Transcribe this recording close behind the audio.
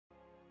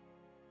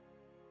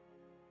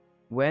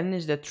When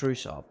is that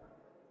truce up?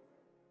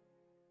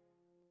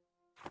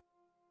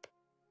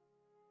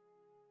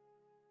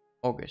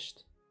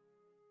 August.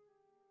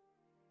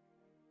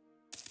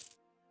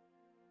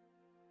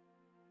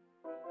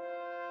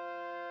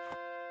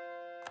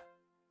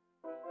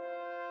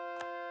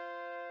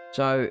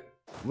 So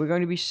we're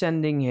going to be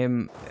sending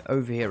him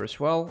over here as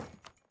well.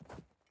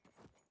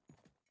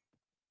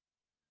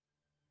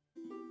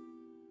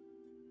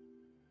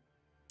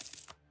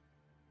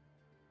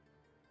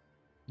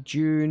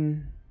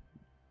 June.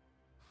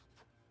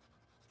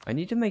 I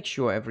need to make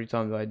sure every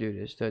time that I do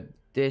this that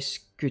this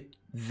could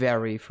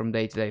vary from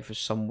day to day for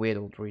some weird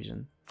old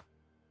reason.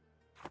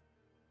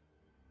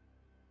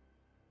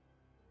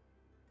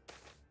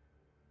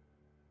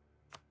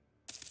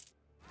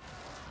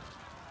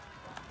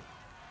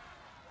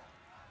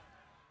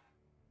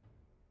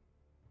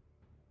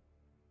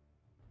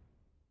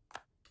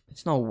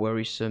 It's not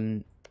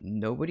worrisome.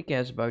 Nobody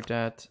cares about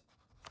that.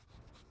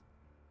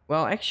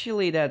 Well,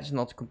 actually, that's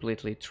not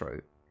completely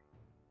true.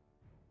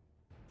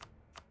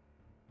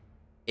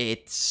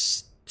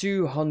 It's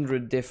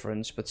 200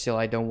 difference, but still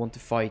I don't want to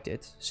fight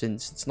it,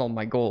 since it's not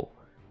my goal.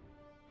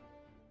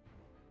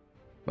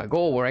 My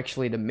goal were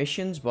actually the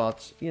missions,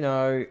 but, you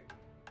know,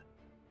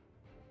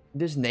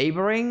 this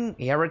neighboring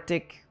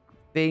heretic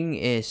thing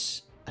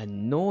is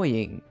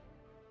annoying.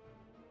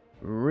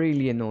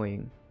 Really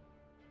annoying.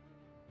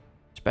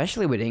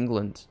 Especially with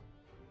England.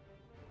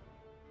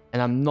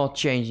 And I'm not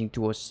changing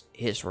towards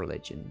his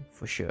religion,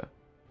 for sure.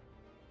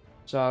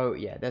 So,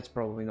 yeah, that's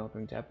probably not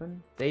going to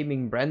happen.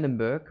 Taming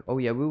Brandenburg. Oh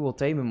yeah, we will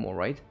tame him,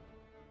 alright.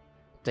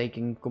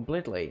 Taking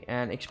completely.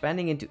 And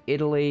expanding into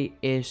Italy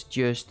is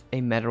just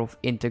a matter of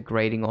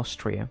integrating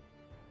Austria.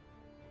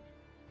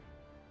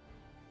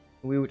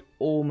 We would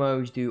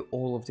almost do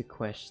all of the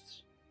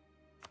quests.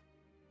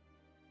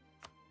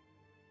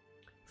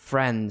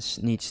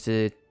 France needs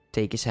to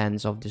take his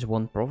hands off this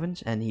one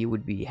province and he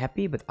would be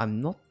happy, but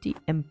I'm not the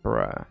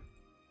emperor.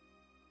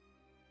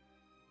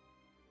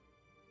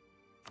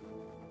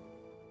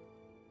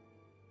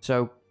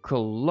 So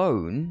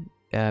Cologne,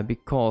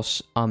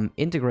 because I'm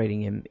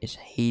integrating him, is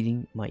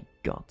hating my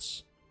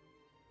guts.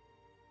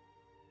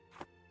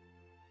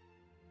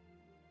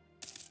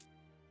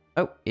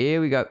 Oh,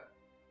 here we go.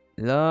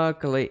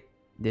 Luckily,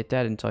 did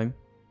that in time.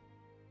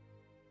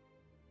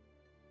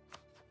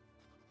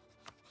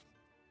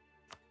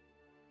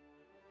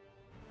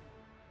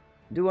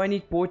 Do I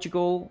need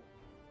Portugal?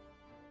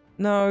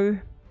 No.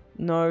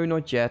 No,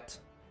 not yet.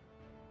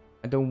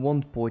 I don't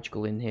want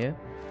Portugal in here.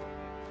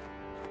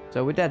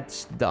 So with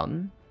that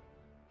done.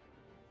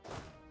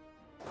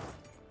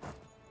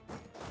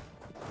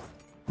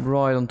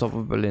 Right on top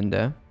of Berlin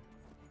there.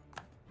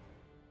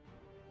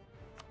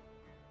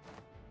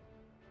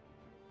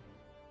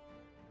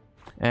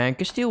 And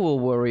Castile will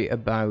worry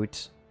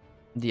about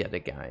the other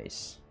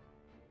guys.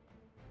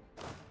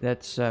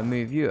 Let's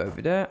move you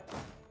over there.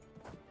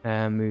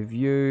 And move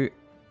you.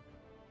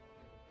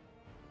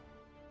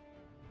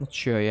 Not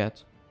sure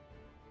yet.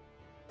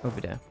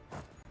 Over there.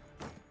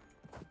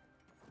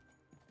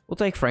 We'll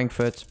take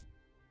Frankfurt.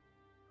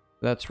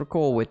 Let's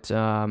recall with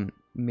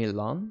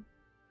Milan.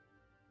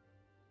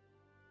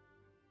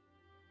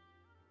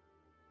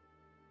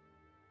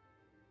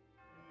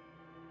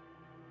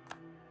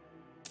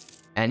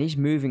 And he's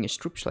moving his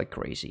troops like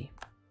crazy.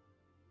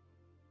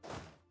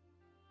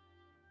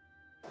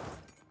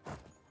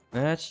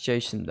 Let's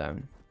chase him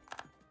down.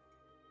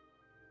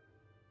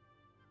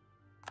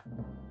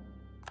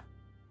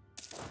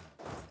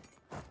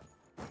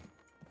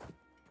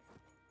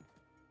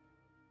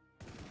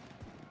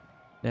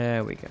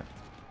 There we go.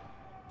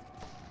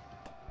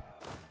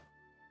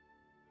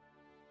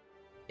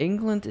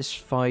 England is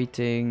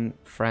fighting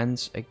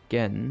France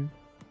again.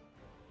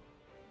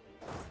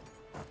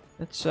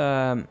 Let's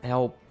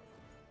help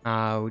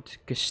out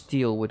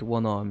Castile with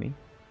one army.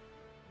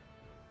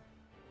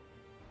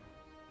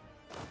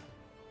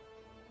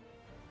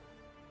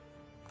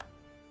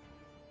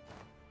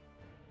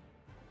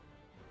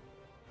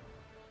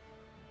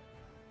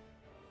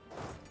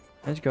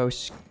 Let's go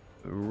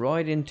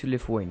right into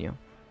Lithuania.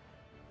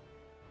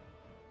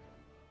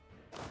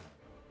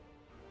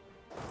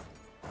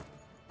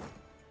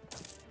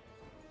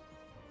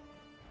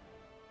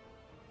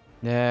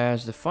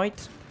 There's the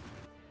fight.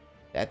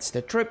 That's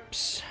the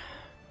trips.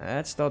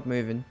 Let's start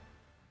moving.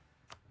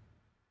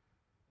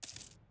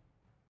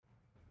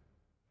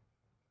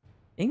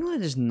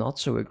 England is not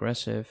so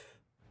aggressive.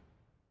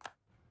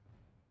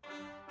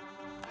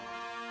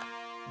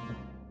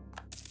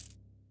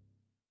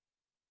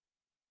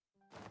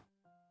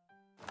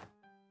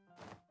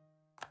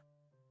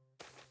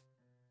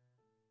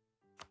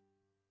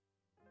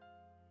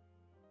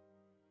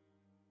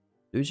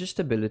 Lose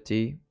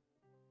stability.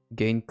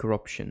 Gain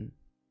corruption.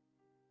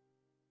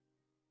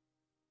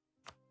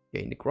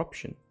 Gain the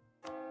corruption.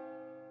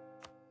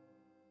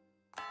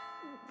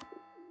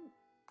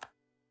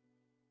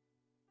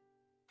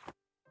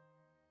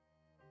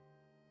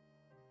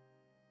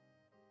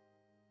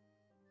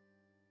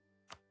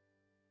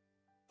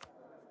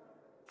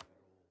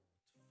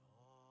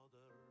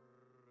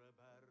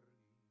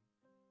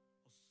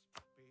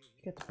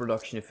 Get the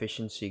production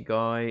efficiency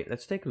guy.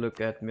 Let's take a look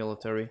at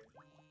military.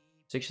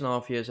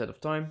 6.5 years out of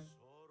time.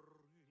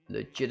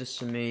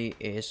 Legitimacy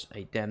is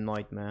a damn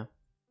nightmare.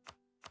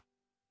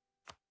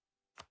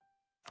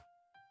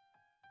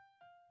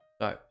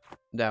 So,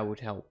 that would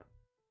help.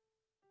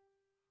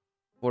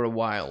 For a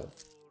while.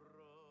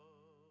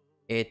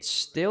 It's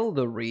still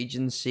the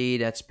Regency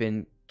that's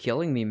been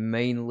killing me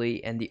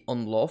mainly, and the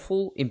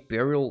unlawful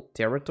Imperial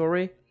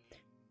territory.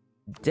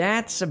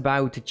 That's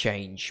about to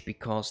change,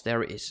 because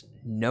there is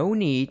no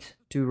need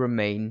to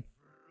remain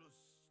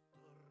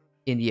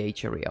in the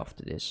HRE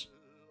after this.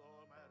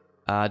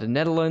 The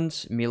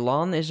Netherlands,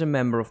 Milan is a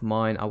member of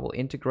mine. I will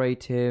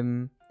integrate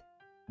him.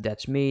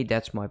 That's me,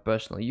 that's my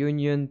personal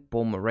union.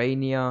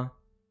 Pomerania.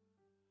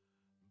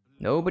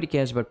 Nobody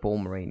cares about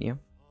Pomerania.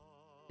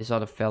 This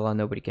other fella,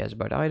 nobody cares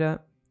about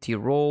either.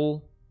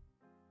 Tyrol.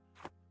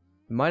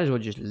 Might as well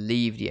just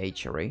leave the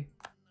HRE.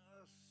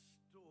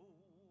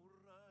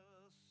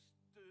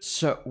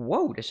 So,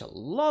 whoa, there's a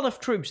lot of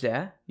troops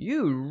there.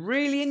 You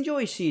really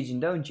enjoy sieging,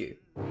 don't you?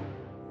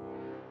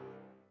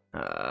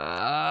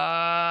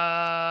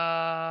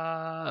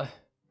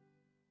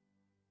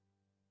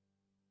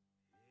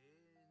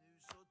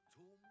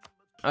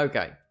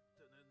 Okay.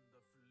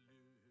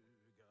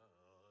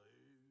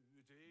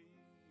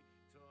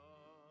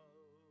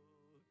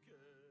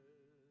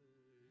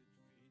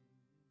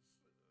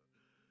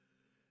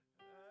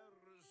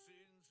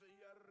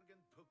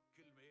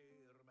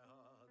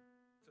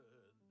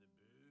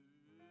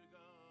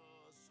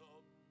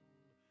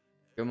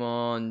 Come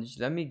on, just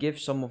let me give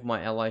some of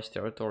my allies'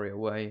 territory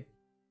away.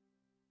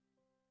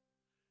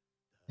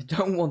 I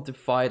don't want to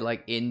fight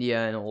like India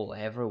and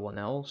everyone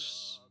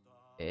else.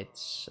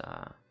 It's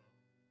not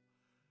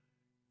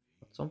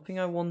something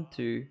I want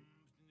to.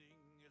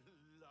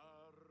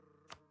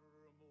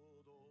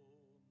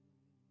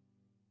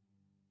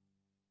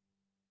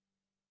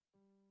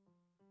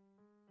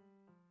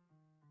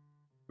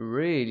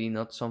 Really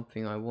not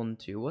something I want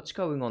to. What's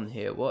going on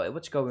here?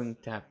 What's going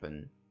to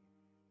happen?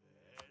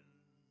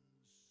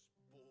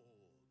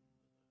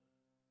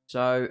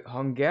 So,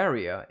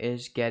 Hungary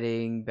is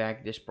getting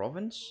back this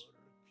province.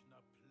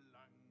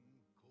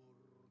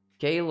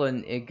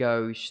 Kalen, it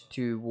goes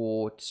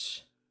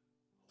towards...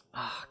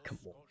 Ah, come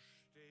on.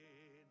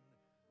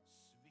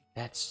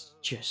 That's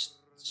just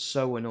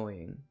so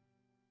annoying.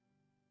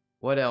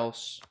 What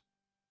else?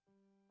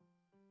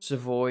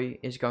 Savoy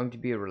is going to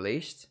be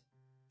released.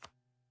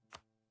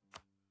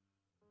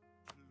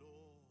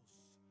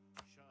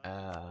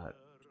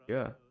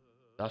 Sure.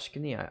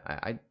 Tuscany,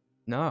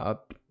 no,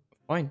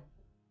 fine.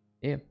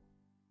 Yeah. You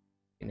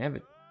can have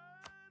it.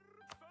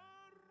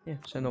 Yeah,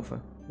 send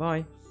offer.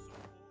 Bye.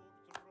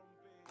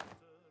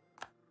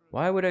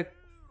 Why would I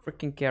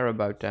freaking care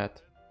about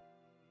that?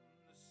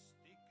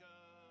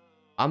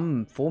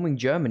 I'm forming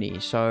Germany,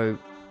 so...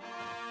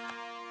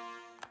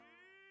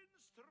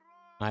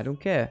 I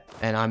don't care.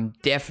 And I'm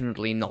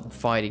definitely not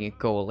fighting a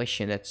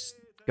coalition that's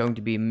going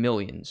to be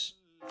millions.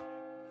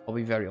 I'll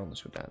be very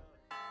honest with that.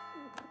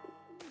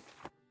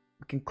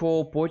 We can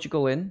call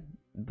Portugal in,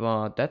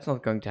 but that's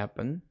not going to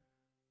happen.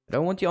 I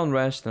don't want the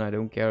unrest, and I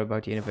don't care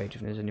about the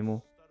innovativeness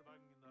anymore.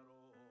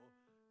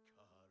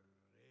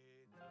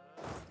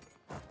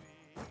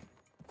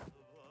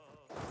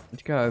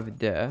 Let's go over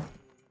there.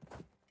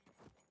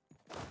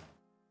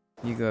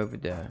 You go over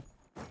there.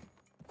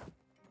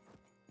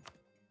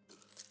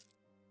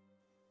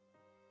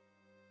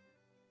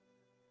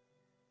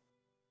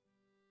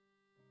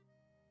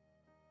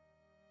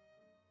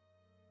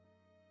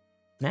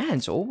 Man,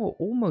 it's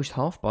almost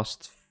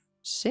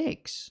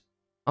 6:30.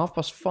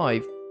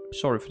 5:30.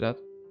 Sorry for that.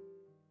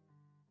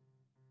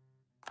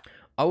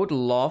 I would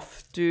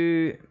love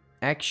to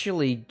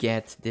actually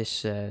get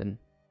this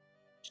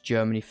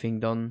Germany thing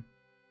done.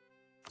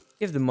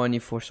 Give the money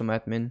for some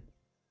admin.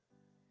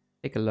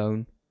 Take a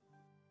loan.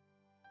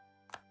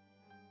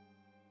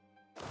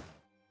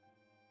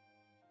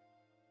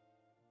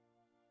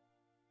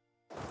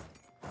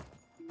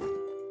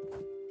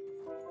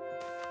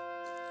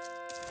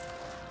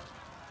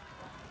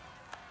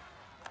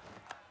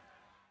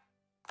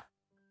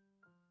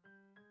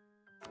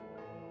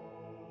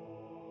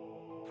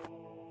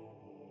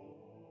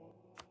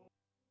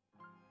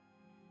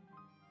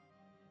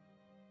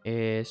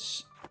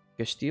 Is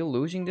Castile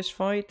losing this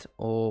fight?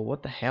 Or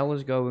what the hell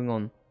is going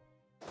on?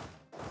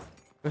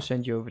 I'll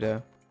send you over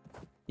there.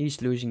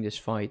 He's losing this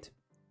fight.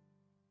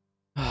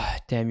 Ah,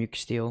 damn you,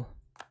 Castile.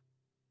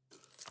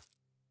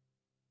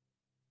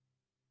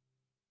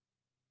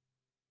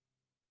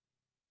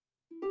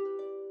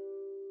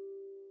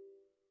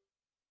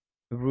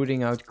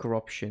 Rooting out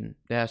corruption.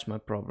 That's my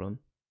problem.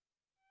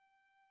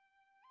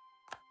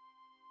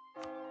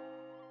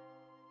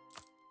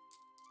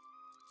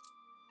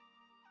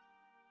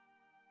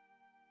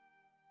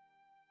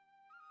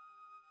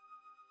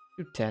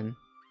 To 10.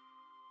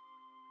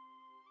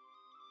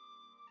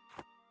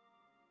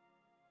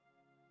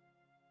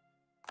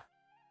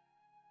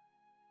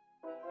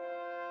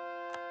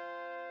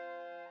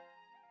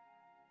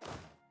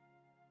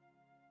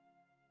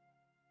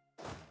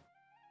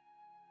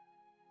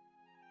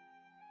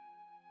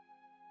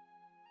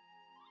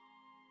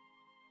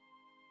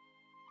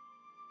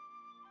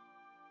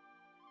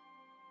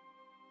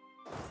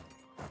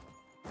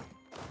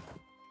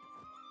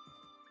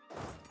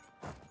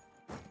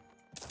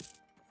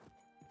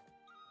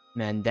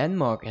 Man,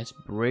 Denmark has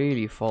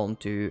really fallen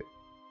to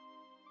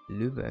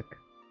Lübeck.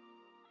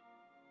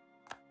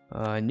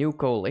 New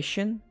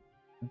coalition.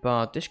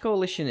 But this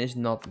coalition is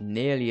not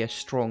nearly as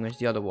strong as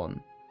the other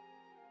one.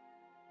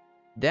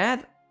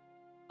 That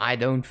I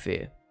don't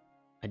fear.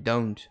 I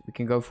don't. We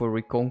can go for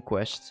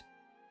reconquest.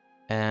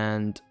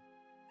 And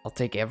I'll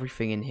take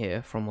everything in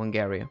here from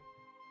Hungary.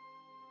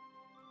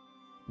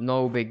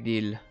 No big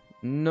deal.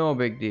 No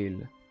big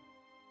deal.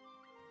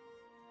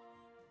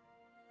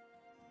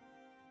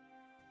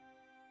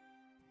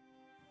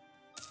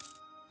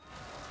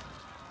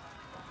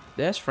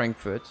 There's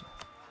Frankfurt.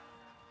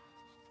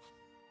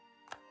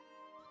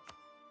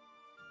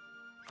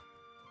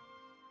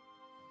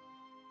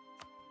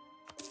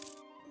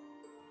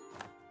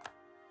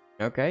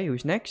 Okay,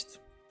 who's next?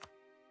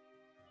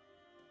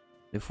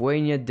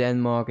 Lithuania,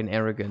 Denmark, and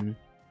Aragon.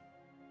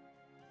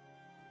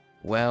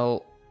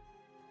 Well,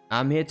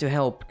 I'm here to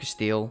help,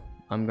 Castile.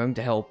 I'm going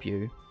to help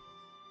you.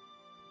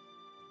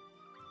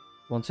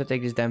 Once I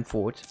take this damn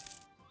fort.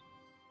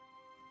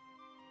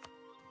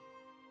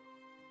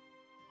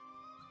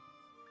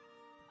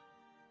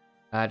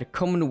 The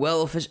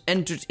Commonwealth has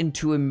entered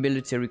into a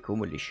military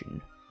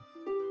coalition.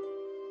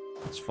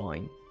 That's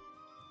fine.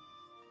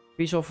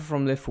 Peace offer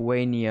from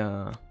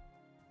Lithuania.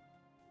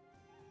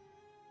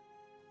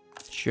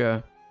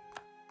 Sure.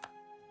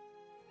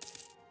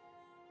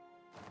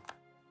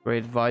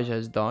 Great advisor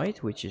has died,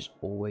 which is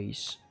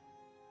always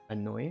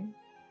annoying.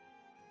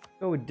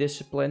 Go with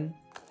discipline.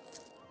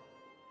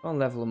 Can't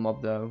level him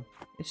up though.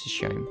 It's a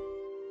shame.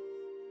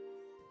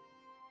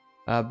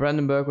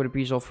 Brandenburg with a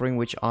peace offering,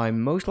 which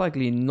I'm most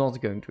likely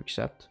not going to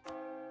accept.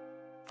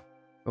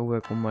 Go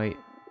work on my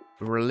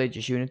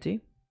religious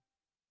unity.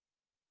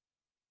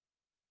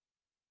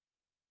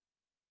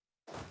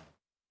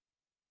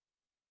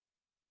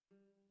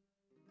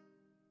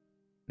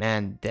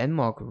 Man,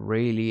 Denmark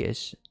really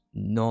is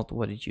not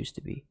what it used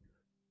to be.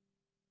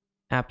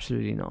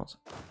 Absolutely not.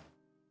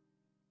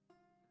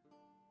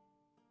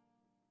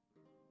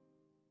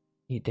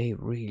 They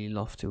really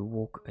love to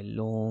walk a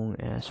long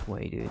ass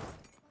way, dude.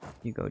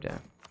 You go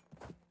there.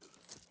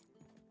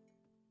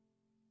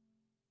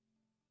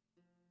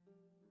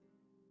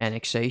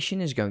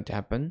 Annexation is going to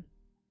happen.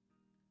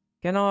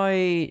 Can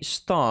I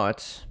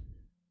start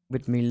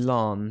with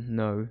Milan?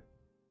 No,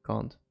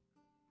 can't.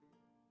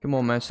 Come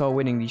on, man, start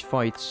winning these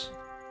fights.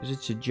 Because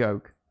it's a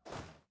joke.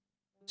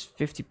 It's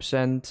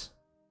 50%.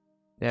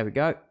 There we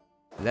go.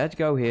 Let's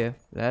go here.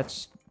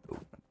 Let's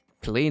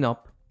clean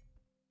up.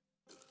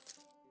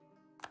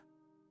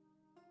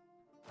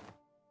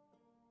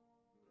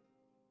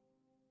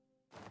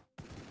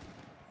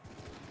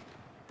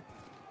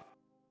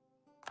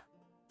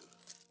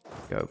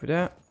 Go over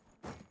there.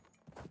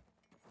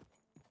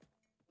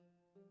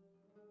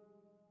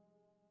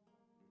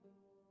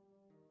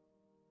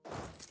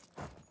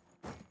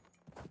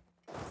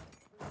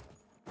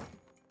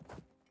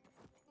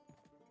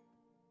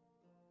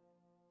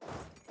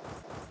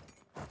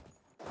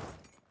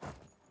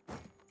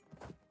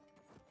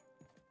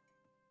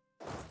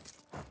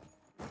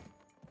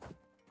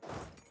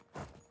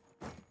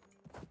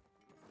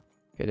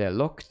 Okay, they're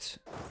locked.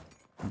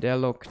 They're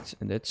locked,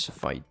 and that's a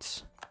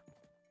fight.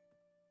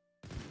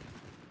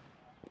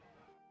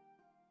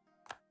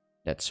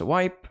 That's a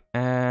wipe,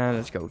 and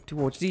let's go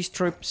towards these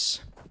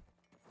troops.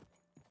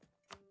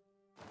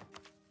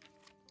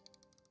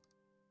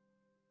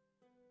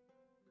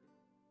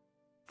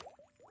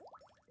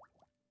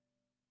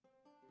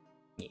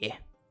 Yeah.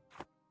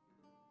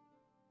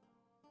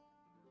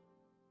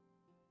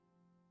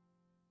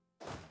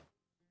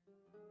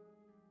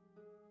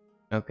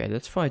 Okay,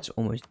 that fight's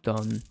almost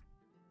done.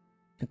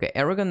 Okay,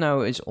 Aragon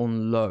now is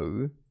on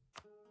low.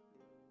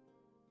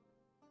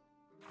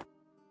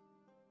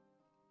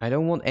 I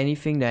don't want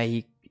anything that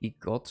he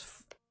got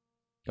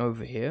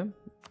over here.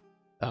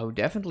 Oh,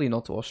 definitely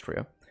not to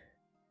Austria.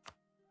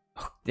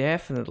 Oh,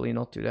 definitely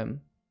not to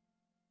them.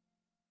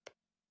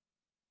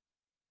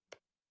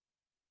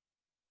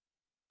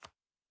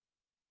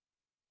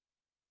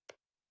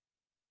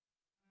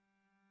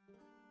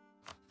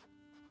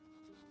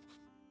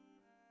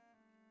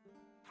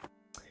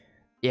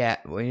 Yeah,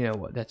 well, you know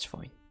what, that's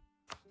fine.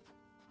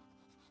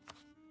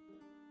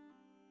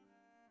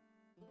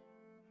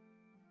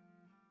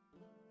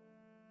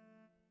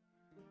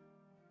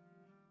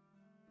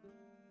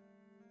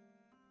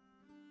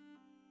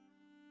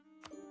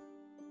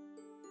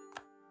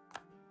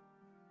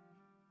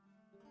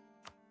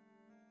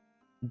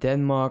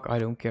 Denmark, I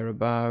don't care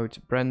about.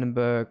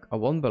 Brandenburg, I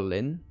want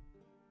Berlin.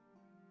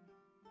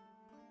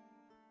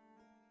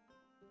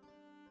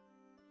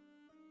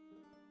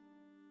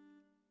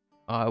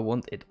 I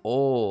want it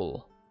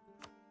all.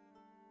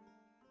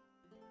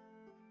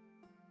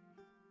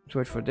 Let's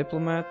wait for a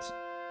diplomat.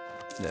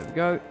 There we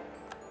go.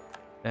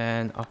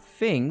 And I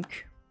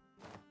think...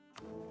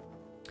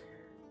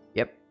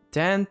 Yep,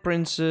 10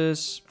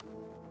 princes.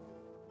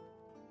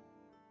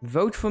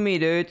 Vote for me,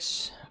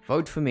 dudes.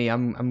 Vote for me.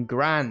 I'm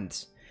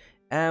grand.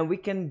 And we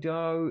can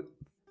go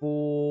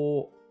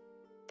for...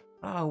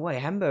 Oh, wait,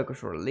 Hamburg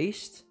was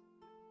released.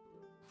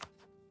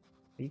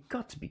 You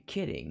got to be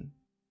kidding.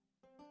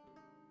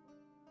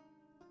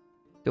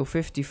 Till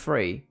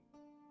 53.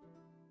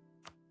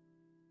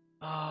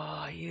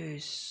 Ah, you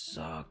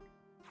suck.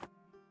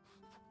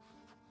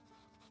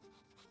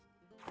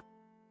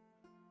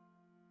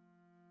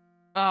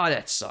 Ah,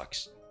 that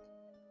sucks.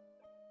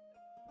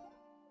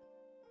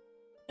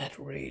 That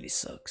really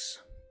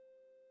sucks.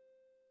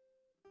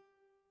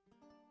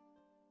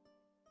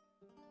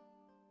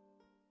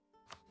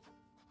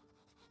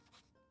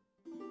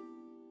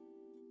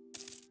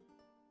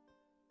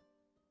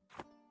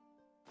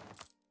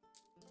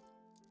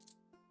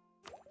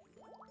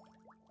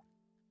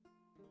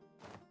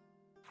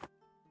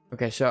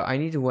 Okay, so I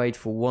need to wait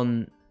for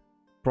one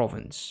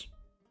province.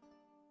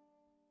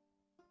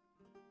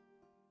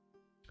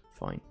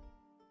 Fine.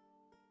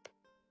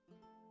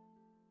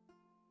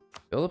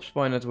 Build up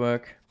spy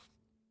network.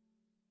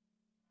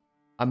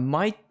 I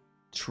might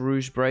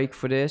truce break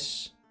for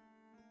this.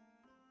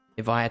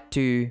 If I had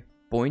 2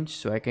 points,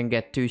 so I can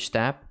get 2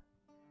 stab.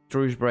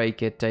 Truce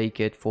break it, take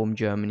it, form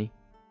Germany.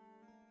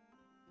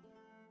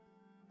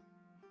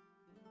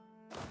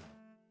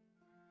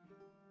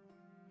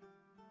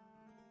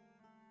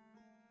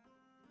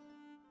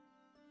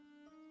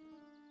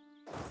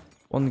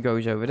 One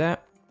goes over there.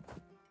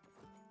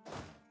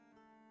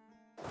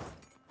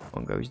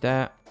 One goes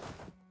there.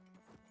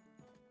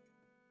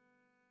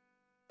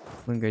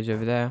 One goes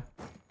over there.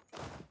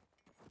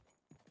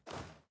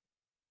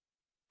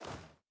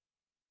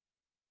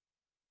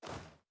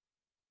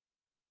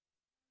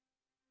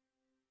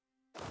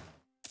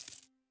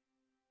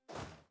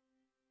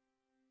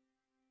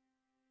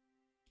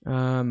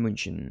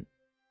 München.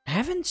 I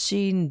haven't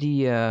seen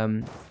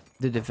the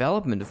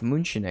development of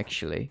München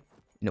actually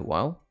in a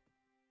while.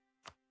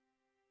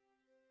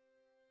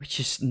 Which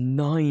is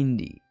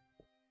 90.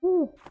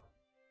 Woo.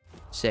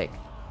 Sick.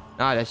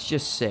 Ah, that's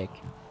just sick.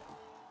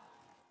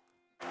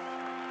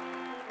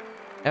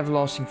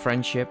 Everlasting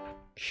friendship.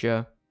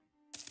 Sure.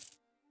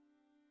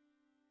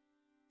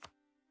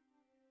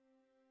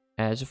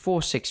 It's a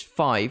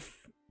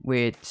 465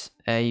 with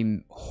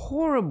a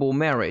horrible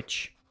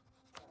marriage.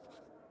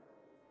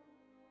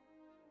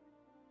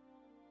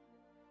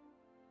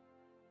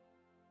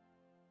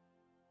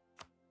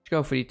 Let's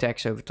go for the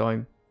tax over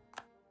time.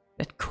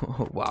 That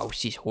wow,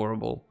 she's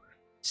horrible.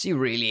 She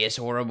really is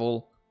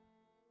horrible.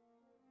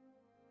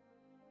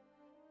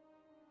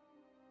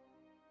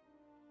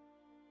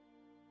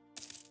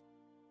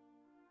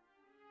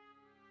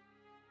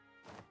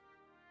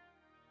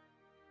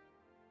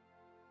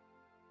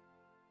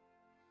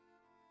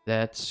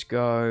 Let's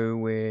go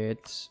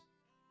with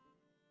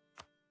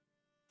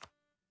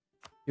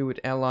 2 with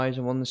allies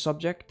and 1 the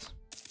subject.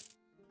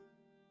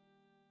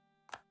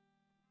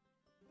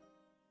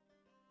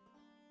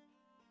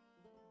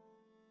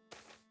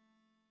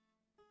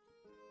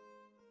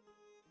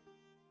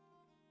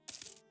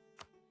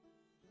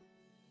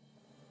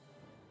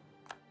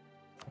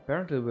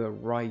 Apparently we're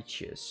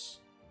righteous.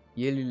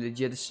 Yearly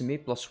legitimacy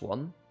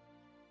 +1.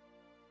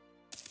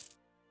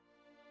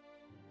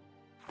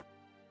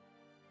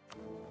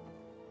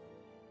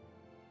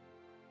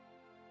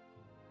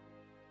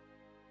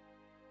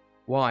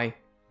 Why?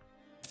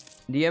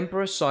 The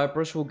Emperor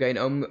Cyprus will gain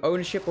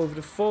ownership over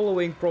the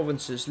following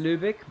provinces.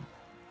 Lubeck,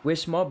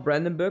 Wismar,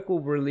 Brandenburg will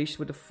be released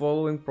with the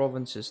following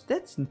provinces.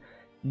 That's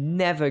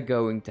never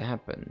going to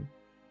happen.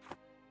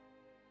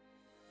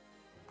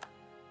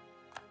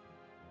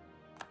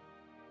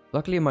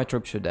 Luckily my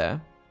troops are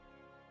there.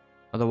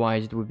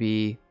 Otherwise it would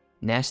be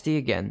nasty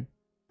again.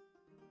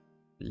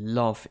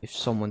 Love if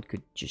someone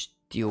could just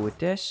deal with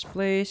this,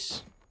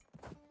 please.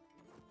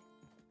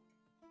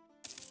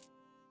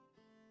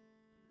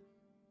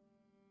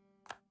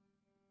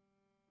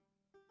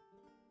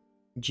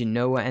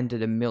 Genoa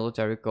entered a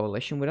military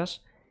coalition with us.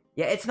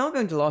 Yeah, it's not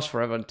going to last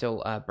forever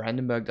until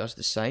Brandenburg does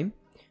the same.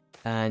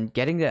 And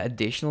getting the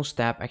additional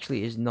stab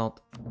actually is not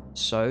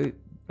so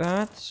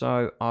bad.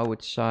 So I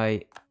would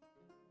say,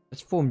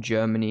 let's form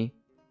Germany.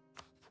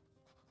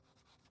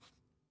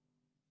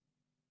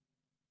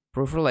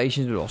 Improve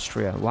relations with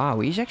Austria. Wow,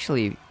 he's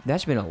actually...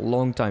 That's been a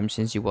long time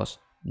since he was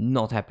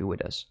not happy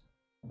with us.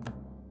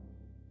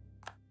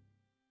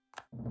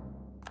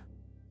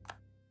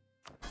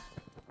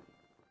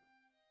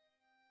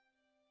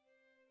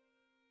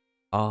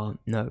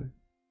 No.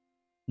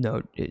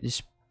 No, it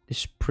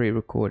is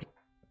pre-recorded.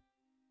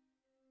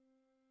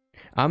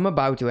 I'm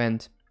about to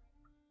end.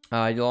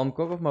 The alarm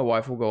clock of my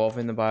wife will go off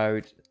in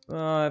about...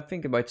 I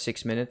think about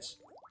 6 minutes.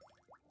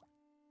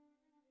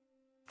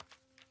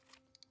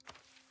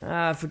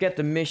 Forget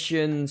the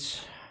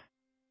missions.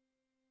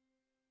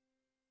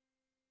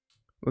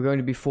 We're going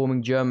to be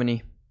forming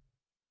Germany.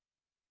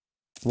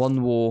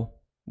 1 war.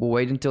 We'll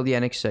wait until the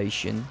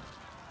annexation.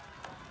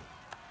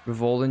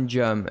 Revolt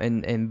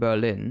in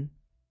Berlin.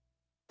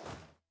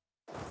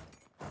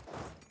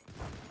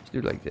 Let's do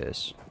it like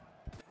this.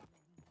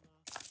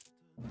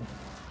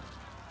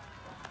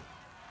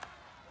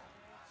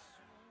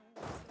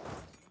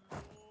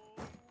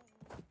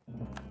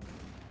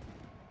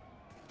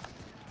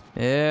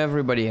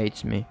 Everybody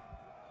hates me.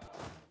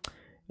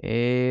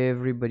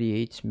 Everybody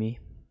hates me.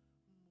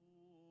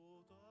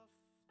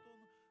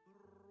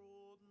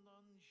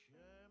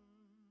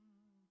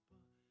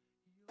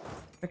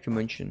 Back to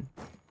München.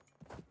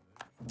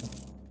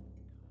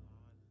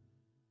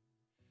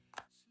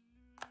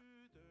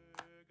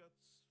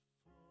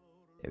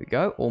 There we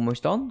go,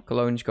 almost done.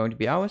 Cologne is going to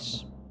be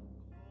ours.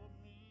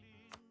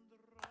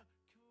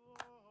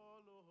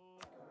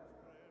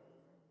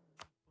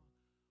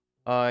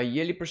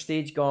 Yearly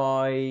prestige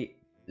guy,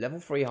 level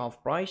 3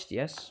 half priced,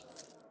 yes.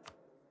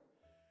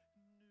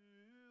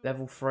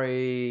 Level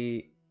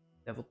 3,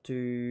 level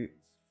 2,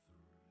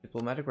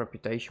 diplomatic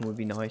reputation would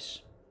be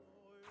nice.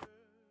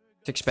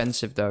 It's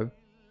expensive though.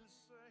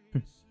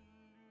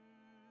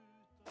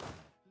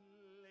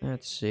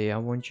 Let's see, I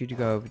want you to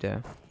go over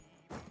there.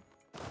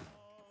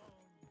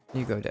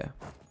 You go there.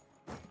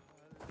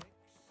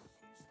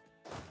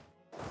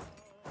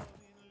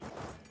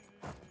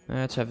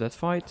 Let's have that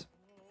fight.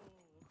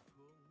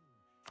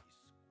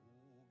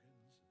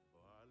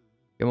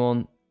 Come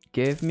on,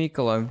 give me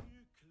Cologne.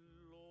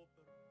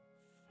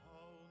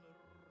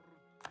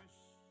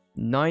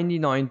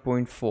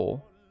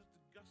 99.4.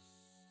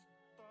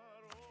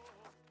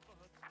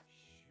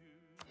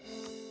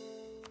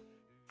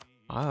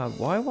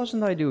 Why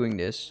wasn't I doing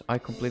this? I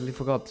completely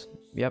forgot.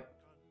 Yep,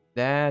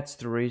 that's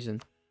the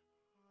reason.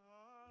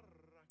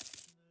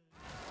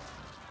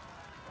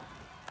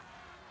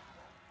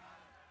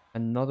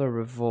 Another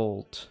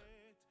revolt.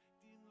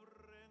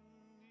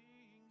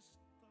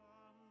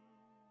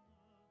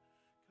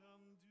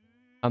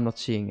 I'm not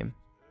seeing him.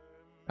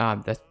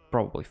 That's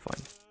probably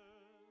fine.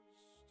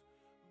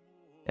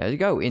 There you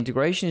go.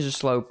 Integration is a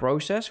slow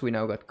process. We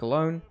now got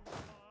Cologne.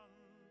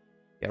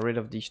 Get rid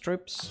of these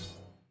troops.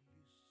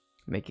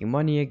 Making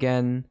money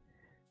again.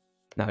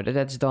 Now that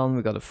that's done,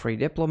 we got a free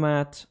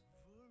diplomat.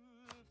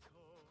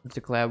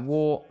 Declare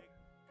war.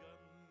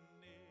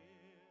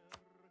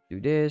 Do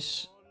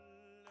this.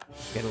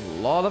 Get a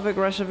lot of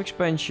aggressive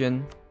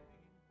expansion.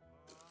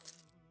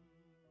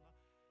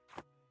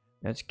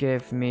 Let's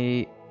give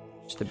me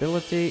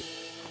stability.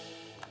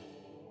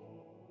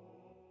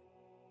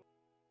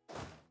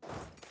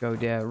 Go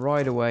there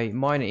right away.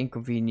 Minor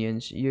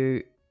inconvenience.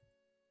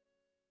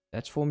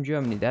 Let's form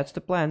Germany. That's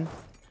the plan.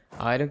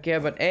 I don't care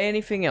about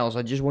anything else.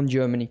 I just want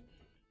Germany.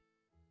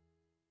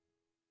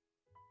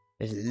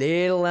 There's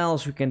little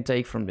else we can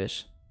take from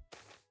this.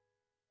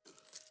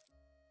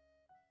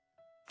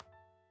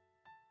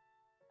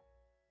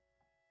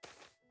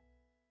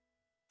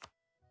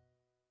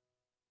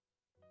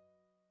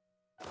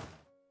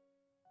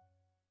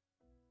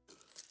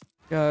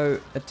 Go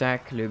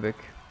attack Lübeck.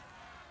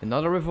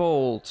 Another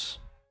revolt.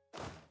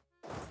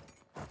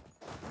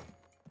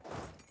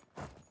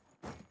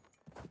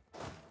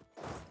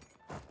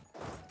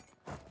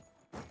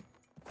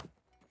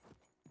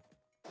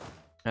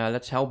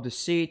 Let's help the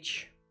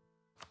siege.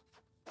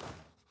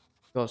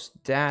 Because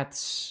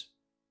that's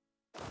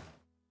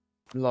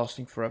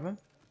lasting forever.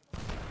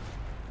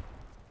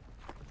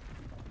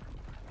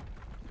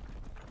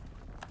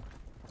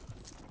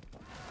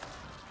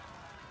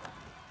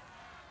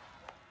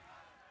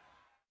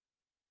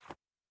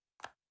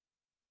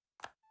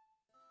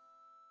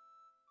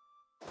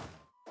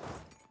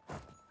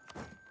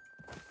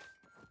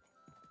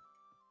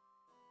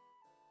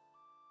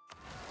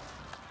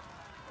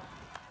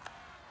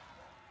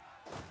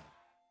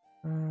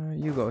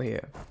 You go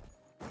here.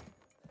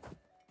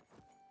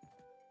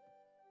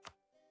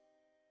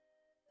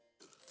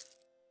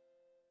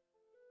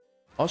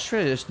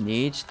 Austria just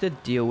needs to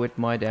deal with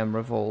my damn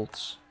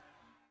revolts.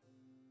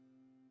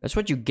 That's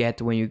what you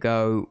get when you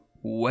go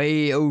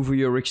way over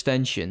your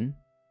extension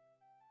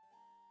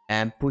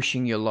and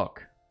pushing your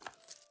luck.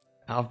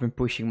 I've been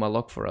pushing my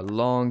luck for a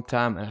long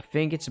time and I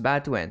think it's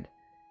about to end.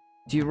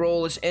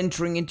 Tyrol is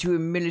entering into a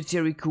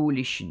military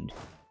coalition.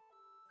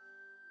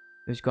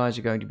 Those guys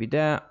are going to be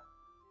there.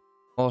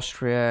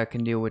 Austria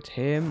can deal with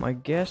him, I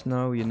guess.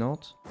 No, you're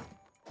not.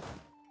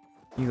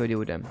 You go deal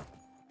with them.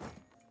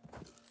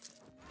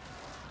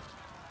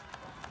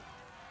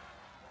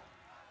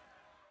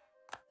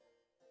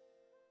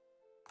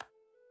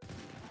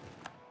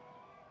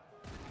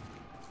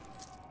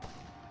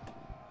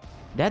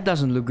 That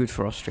doesn't look good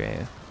for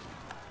Austria.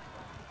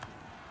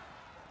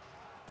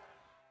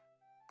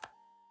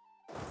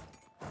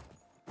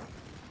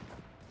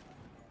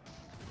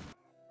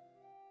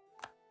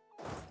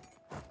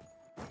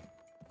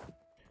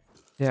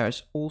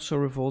 There's also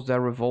revolts. There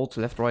are revolts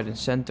left, right, and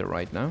center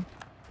right now.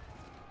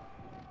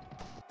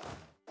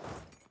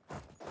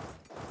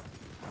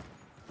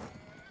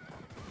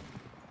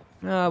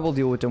 We'll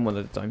deal with them one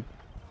at a time.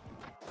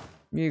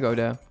 You go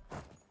there.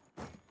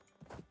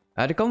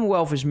 The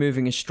Commonwealth is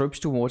moving its troops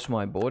towards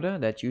my border.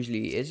 That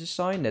usually is a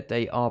sign that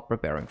they are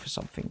preparing for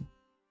something.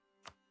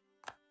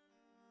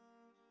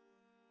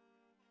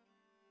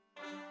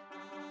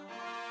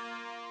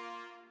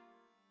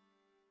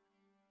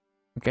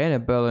 Okay, now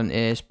Berlin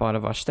is part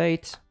of our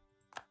state.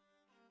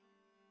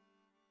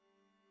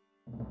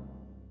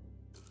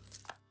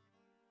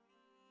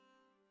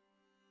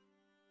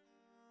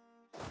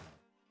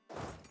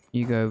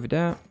 You go over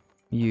there.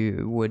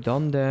 You were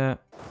done there.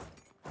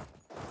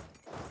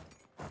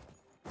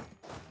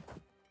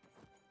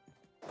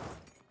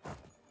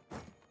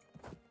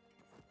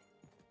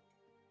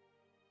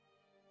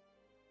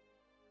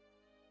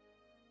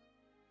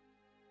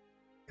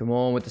 Come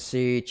on with the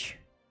siege.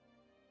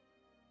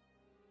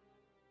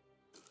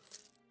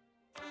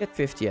 Get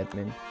 50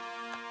 admin.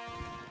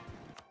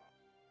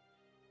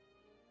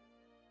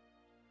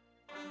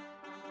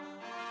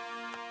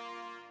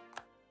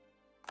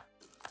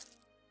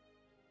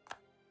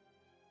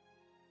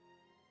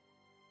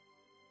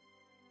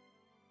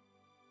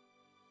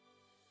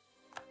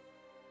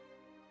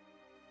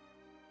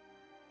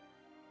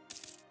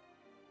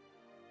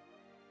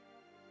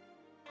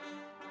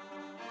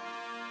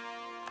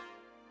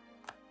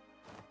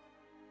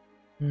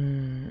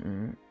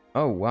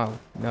 Oh, wow.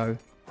 No.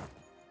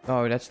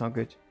 Oh, that's not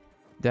good.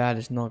 That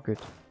is not good.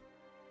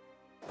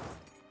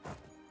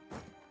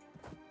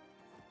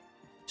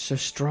 So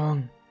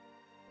strong.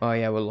 Oh,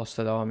 yeah, we lost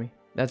that army.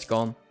 That's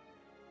gone.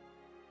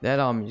 That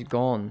army is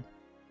gone.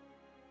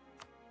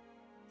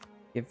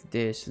 Give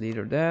this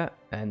leader there.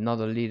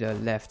 Another leader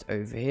left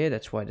over here.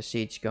 That's why the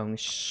siege is going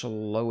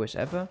slow as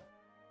ever.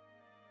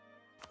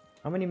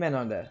 How many men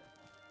are there?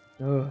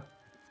 Ugh.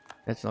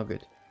 That's not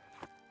good.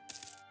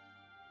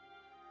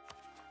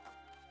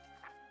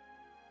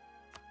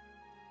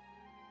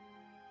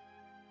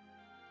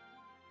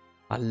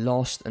 I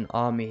lost an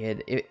army here.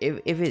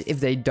 If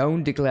they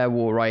don't declare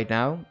war right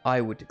now,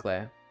 I would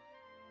declare.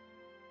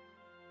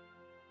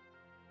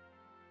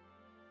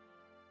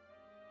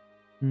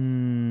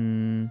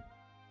 You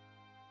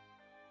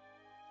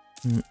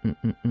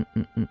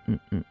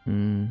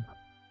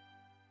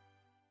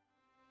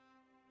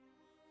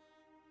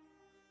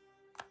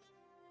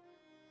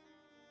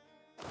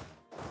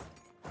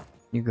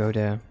go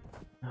there.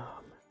 Oh,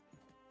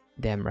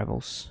 damn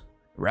rebels.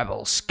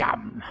 Rebel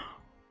scum.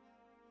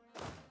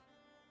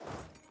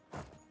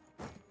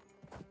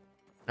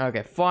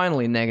 Okay,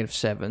 finally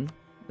 -7.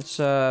 Let's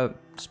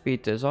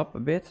speed this up a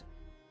bit.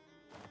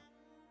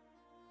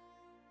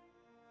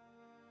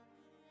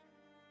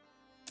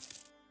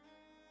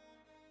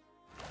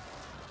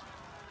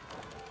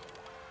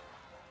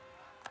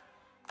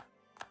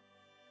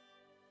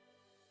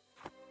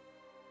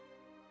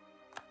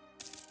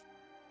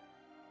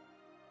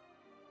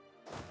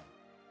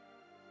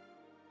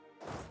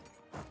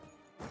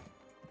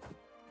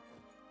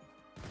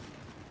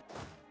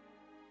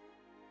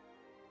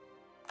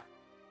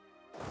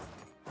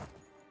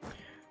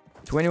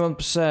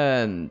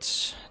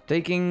 %,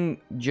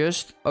 taking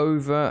just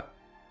over.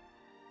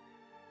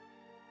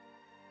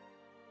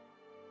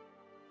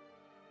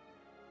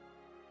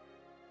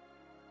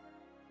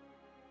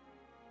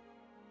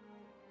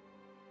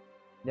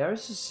 There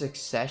is a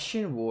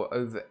succession war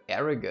over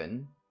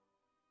Aragon.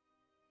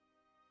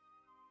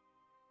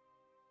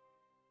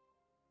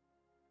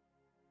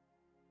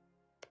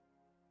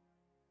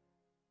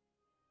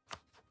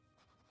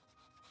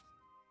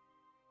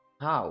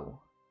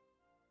 How?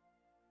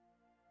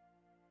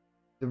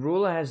 The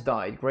ruler has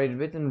died. Great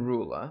Britain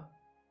ruler.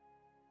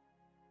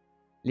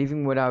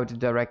 Leaving without a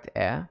direct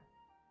heir.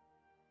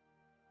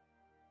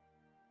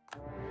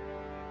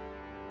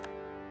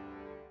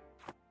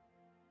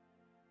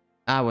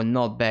 I will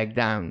not back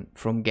down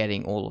from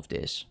getting all of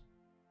this.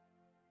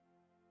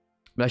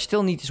 But I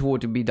still need this war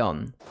to be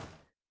done.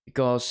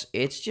 Because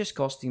it's just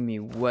costing me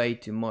way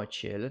too much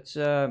here. Let's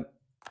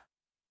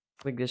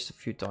click this a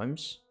few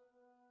times.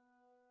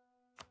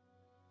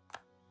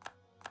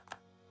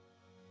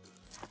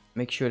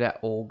 Make sure that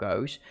all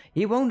goes.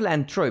 He won't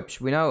land troops.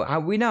 We know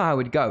how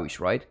it goes,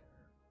 right?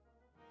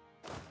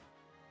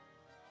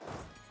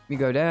 We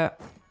go there.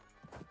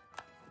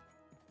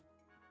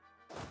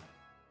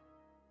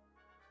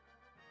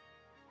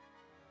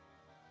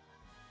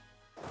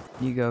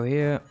 You go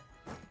here.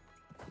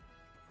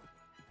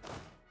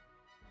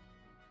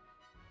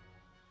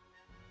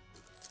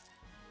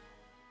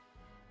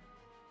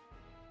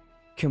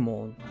 Come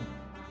on.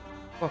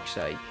 Fuck's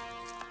sake.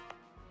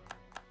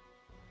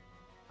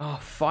 Oh,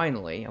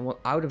 finally. I want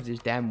out of this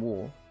damn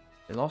war.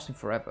 Been lasting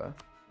forever.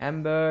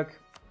 Hamburg.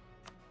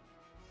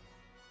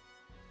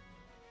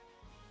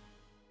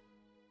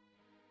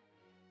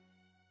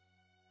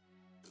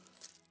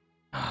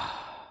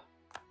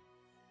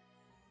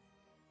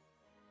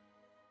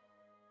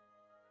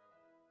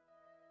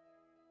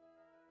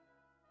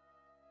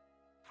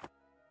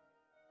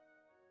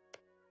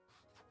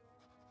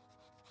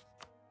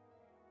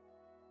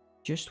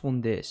 Just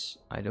want this.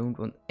 I don't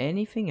want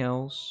anything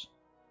else.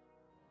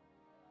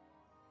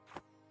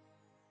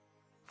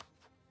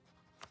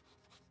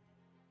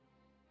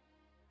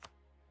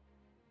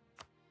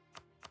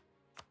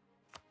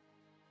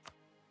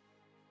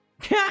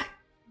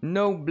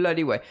 No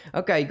bloody way.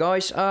 Okay,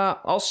 guys.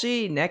 I'll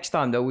see you next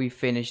time that we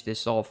finish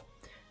this off.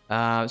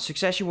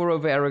 Succession war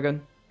over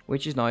Aragon,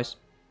 which is nice.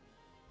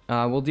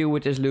 We'll deal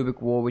with this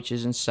Lubeck war, which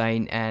is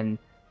insane. And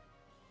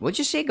we'll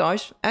just see,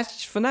 guys.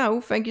 As for now,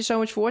 thank you so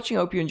much for watching.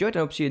 I hope you enjoyed. And I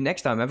hope to see you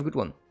next time. Have a good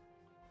one.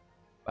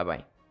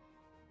 Bye-bye.